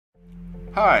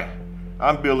Hi,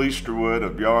 I'm Bill Easterwood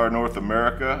of Yara North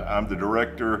America. I'm the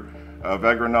Director of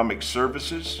Agronomic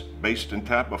Services based in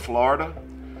Tampa, Florida.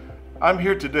 I'm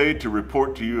here today to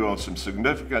report to you on some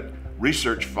significant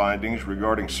research findings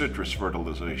regarding citrus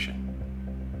fertilization.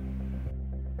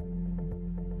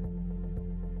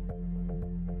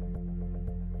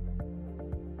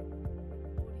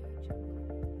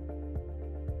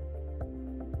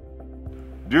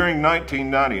 During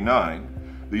 1999,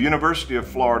 the University of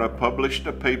Florida published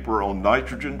a paper on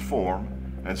nitrogen form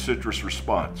and citrus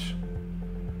response.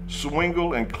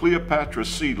 Swingle and Cleopatra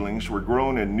seedlings were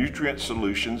grown in nutrient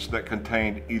solutions that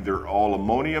contained either all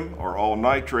ammonium or all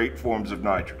nitrate forms of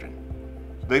nitrogen.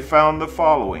 They found the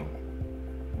following.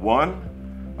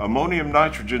 1. Ammonium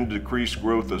nitrogen decreased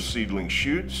growth of seedling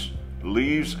shoots,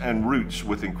 leaves, and roots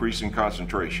with increasing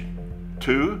concentration.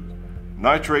 2.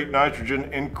 Nitrate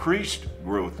nitrogen increased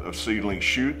growth of seedling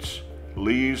shoots,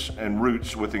 leaves, and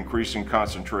roots with increasing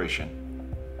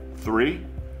concentration. 3.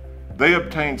 They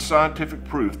obtained scientific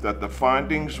proof that the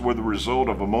findings were the result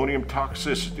of ammonium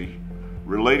toxicity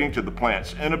relating to the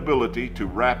plant's inability to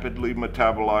rapidly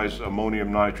metabolize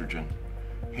ammonium nitrogen.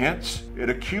 Hence, it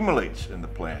accumulates in the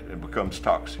plant and becomes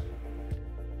toxic.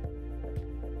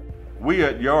 We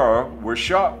at Yara were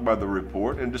shocked by the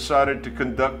report and decided to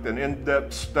conduct an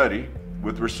in-depth study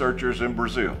with researchers in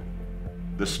Brazil.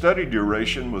 The study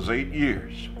duration was 8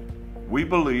 years. We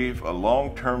believe a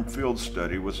long-term field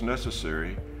study was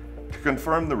necessary to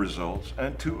confirm the results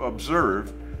and to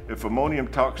observe if ammonium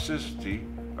toxicity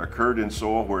occurred in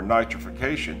soil where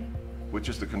nitrification, which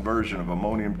is the conversion of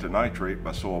ammonium to nitrate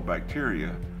by soil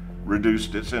bacteria,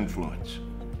 reduced its influence.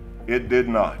 It did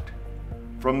not.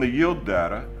 From the yield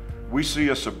data, we see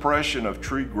a suppression of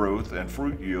tree growth and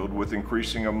fruit yield with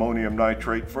increasing ammonium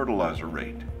nitrate fertilizer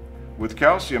rate. With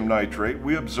calcium nitrate,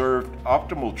 we observed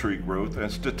optimal tree growth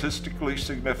and statistically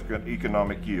significant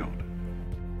economic yield.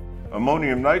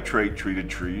 Ammonium nitrate treated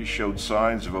trees showed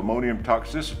signs of ammonium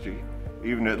toxicity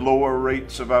even at lower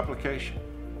rates of application.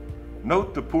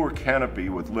 Note the poor canopy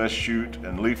with less shoot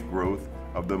and leaf growth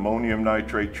of the ammonium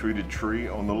nitrate treated tree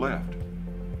on the left.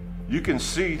 You can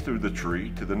see through the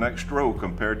tree to the next row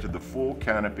compared to the full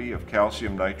canopy of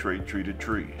calcium nitrate treated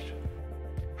trees.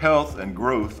 Health and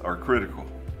growth are critical.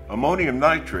 Ammonium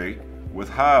nitrate, with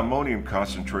high ammonium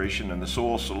concentration in the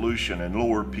soil solution and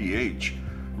lower pH,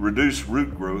 reduced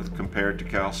root growth compared to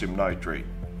calcium nitrate.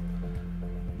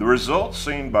 The results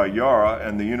seen by Yara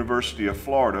and the University of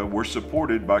Florida were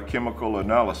supported by chemical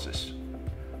analysis.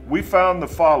 We found the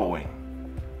following.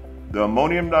 The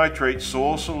ammonium nitrate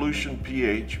soil solution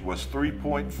pH was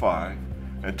 3.5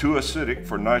 and too acidic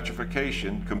for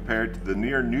nitrification compared to the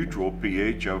near neutral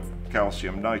pH of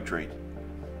calcium nitrate.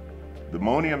 The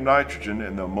ammonium nitrogen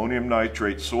in the ammonium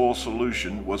nitrate soil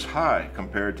solution was high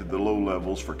compared to the low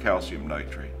levels for calcium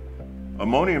nitrate.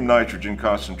 Ammonium nitrogen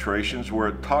concentrations were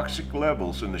at toxic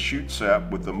levels in the shoot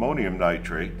sap with ammonium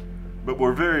nitrate, but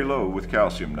were very low with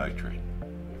calcium nitrate.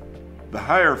 The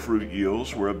higher fruit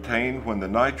yields were obtained when the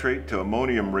nitrate to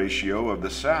ammonium ratio of the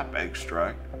sap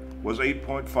extract was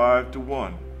 8.5 to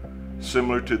 1,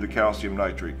 similar to the calcium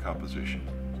nitrate composition.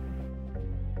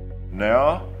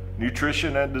 Now,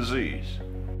 nutrition and disease.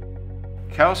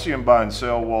 Calcium binds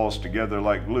cell walls together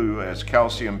like glue as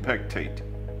calcium pectate.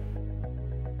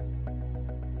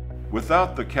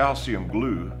 Without the calcium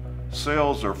glue,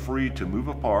 cells are free to move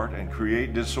apart and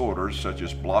create disorders such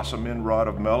as blossom end rot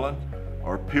of melon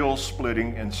or peel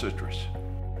splitting in citrus.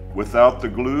 Without the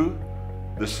glue,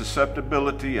 the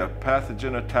susceptibility of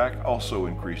pathogen attack also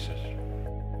increases.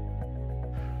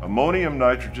 Ammonium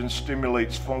nitrogen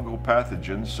stimulates fungal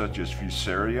pathogens such as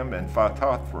Fusarium and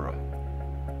Phytophthora.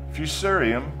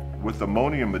 Fusarium, with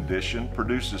ammonium addition,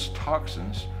 produces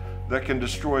toxins that can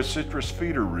destroy citrus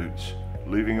feeder roots,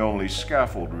 leaving only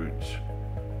scaffold roots.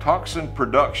 Toxin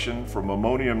production from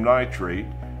ammonium nitrate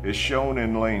is shown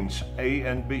in lanes A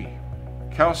and B.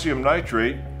 Calcium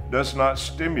nitrate does not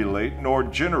stimulate nor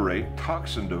generate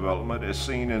toxin development as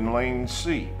seen in lane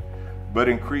C, but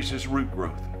increases root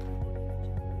growth.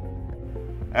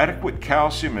 Adequate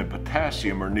calcium and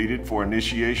potassium are needed for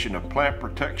initiation of plant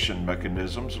protection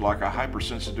mechanisms like a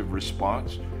hypersensitive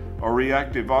response or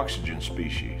reactive oxygen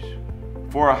species.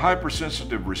 For a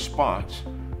hypersensitive response,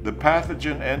 the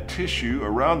pathogen and tissue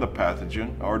around the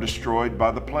pathogen are destroyed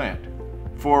by the plant.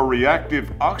 For a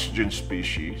reactive oxygen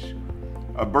species,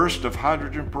 a burst of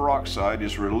hydrogen peroxide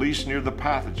is released near the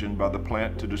pathogen by the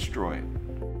plant to destroy it.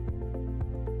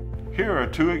 Here are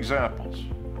two examples.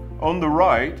 On the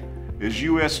right is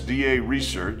USDA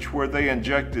research where they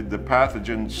injected the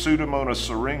pathogen Pseudomonas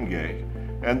syringae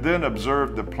and then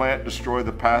observed the plant destroy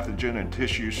the pathogen and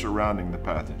tissue surrounding the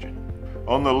pathogen.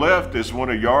 On the left is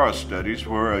one of Yara's studies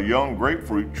where a young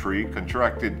grapefruit tree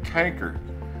contracted canker,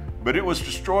 but it was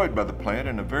destroyed by the plant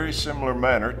in a very similar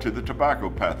manner to the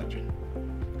tobacco pathogen.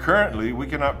 Currently, we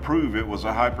cannot prove it was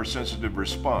a hypersensitive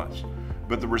response,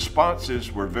 but the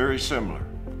responses were very similar.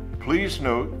 Please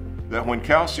note that when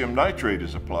calcium nitrate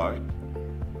is applied,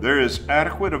 there is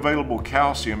adequate available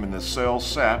calcium in the cell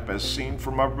sap as seen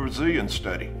from our Brazilian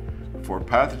study for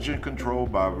pathogen control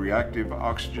by reactive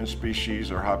oxygen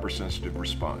species or hypersensitive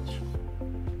response.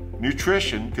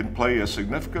 Nutrition can play a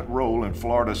significant role in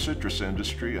Florida's citrus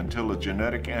industry until a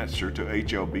genetic answer to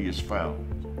HLB is found.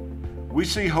 We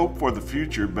see hope for the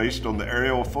future based on the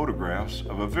aerial photographs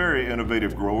of a very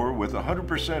innovative grower with 100%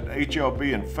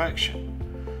 HLB infection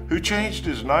who changed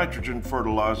his nitrogen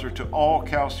fertilizer to all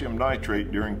calcium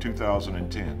nitrate during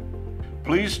 2010.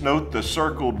 Please note the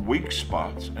circled weak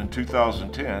spots in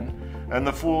 2010 and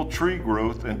the full tree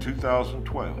growth in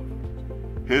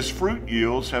 2012. His fruit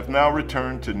yields have now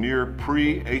returned to near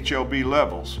pre-HLB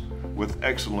levels with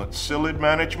excellent psyllid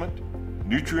management,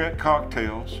 nutrient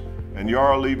cocktails, and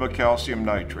YaraLiva Calcium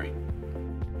Nitrate.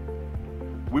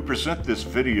 We present this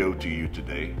video to you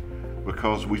today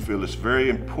because we feel it's very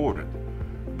important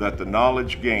that the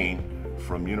knowledge gained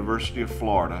from University of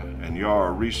Florida and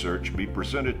Yara research be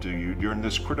presented to you during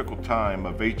this critical time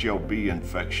of HLB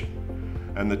infection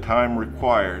and the time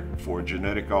required for a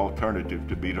genetic alternative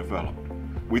to be developed.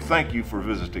 We thank you for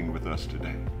visiting with us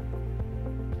today.